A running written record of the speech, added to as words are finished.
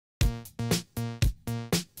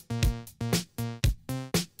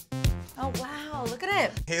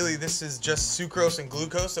Haylie, this is just sucrose and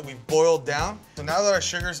glucose that we've boiled down. So now that our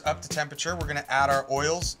sugar's up to temperature, we're gonna add our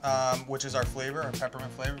oils, which is our flavor, our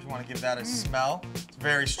peppermint flavor. If you wanna give that a smell. It's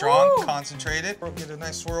very strong, concentrated. We'll get a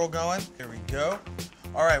nice swirl going. Here we go.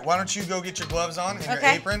 All right, why don't you go get your gloves on and your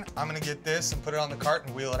apron. I'm gonna get this and put it on the cart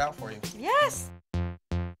and wheel it out for you. Yes.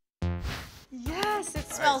 Yes, it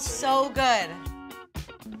smells so good.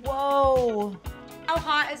 Whoa. How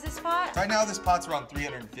hot is this pot? Right now, this pot's around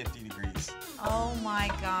 350 degrees. Oh my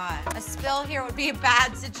God. A spill here would be a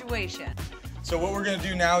bad situation. So what we're gonna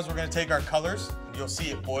do now is we're gonna take our colors. You'll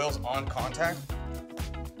see it boils on contact.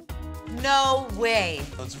 No way.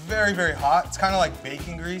 So it's very, very hot. It's kind of like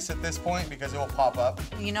bacon grease at this point because it will pop up.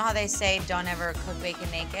 You know how they say don't ever cook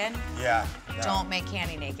bacon naked? Yeah. Don't make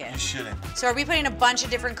candy naked. You shouldn't. So are we putting a bunch of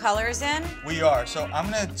different colors in? We are. So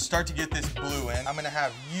I'm gonna start to get this blue in. I'm gonna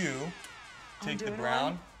have you take the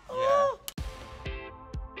brown. Oh. Yeah.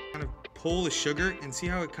 Kind of pull the sugar and see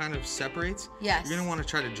how it kind of separates? Yes. You're gonna want to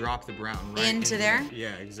try to drop the brown right into there?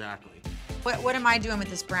 Yeah, exactly. What am I doing with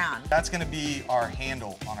this brown? That's gonna be our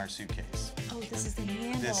handle on our suitcase. Oh, this is the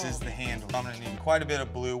handle. This is the handle. I'm gonna need quite a bit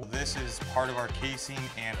of blue. This is part of our casing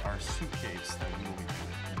and our suitcase that we will be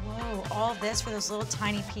doing. Whoa, all this for those little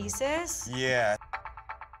tiny pieces? Yeah.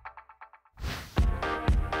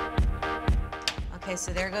 Okay,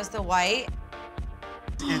 so there goes the white.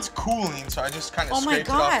 It's cooling, so I just kind of scraped it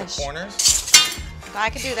off the corners. I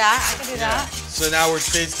can do that, I can do that. So now we're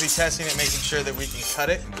basically testing it, making sure that we can cut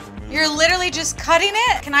it. You're literally just cutting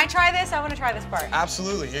it? Can I try this? I want to try this part.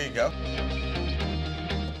 Absolutely, here you go.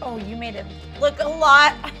 Oh, you made it look a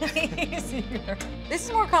lot easier. This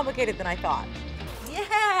is more complicated than I thought.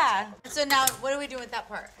 Yeah. So now, what do we do with that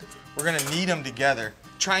part? We're gonna knead them together,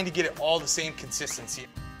 trying to get it all the same consistency.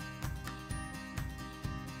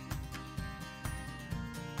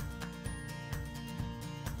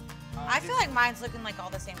 I feel like mine's looking like all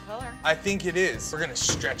the same color. I think it is. We're gonna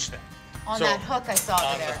stretch them. On that hook I saw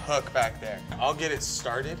on there. the hook back there. I'll get it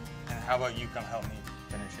started, and how about you come help me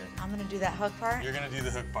finish it? I'm gonna do that hook part? You're gonna do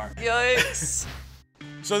the hook part. Yikes.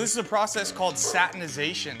 So this is a process called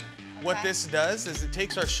satinization. What this does is it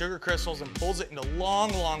takes our sugar crystals and pulls it into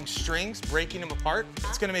long, long strings, breaking them apart.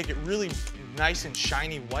 It's gonna make it really nice and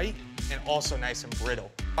shiny white, and also nice and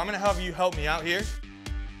brittle. I'm gonna have you help me out here.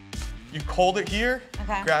 You hold it here,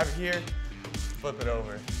 grab it here, flip it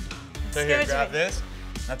over. So here, grab this.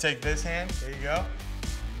 Now take this hand, there you go.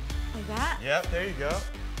 Like that? Yep, there you go.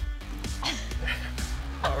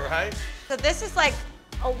 All right. So this is like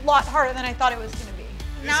a lot harder than I thought it was gonna be.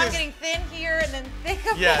 Now I'm getting thin here and then thick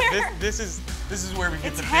up there. Yeah, this is where we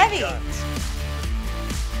get the big guns.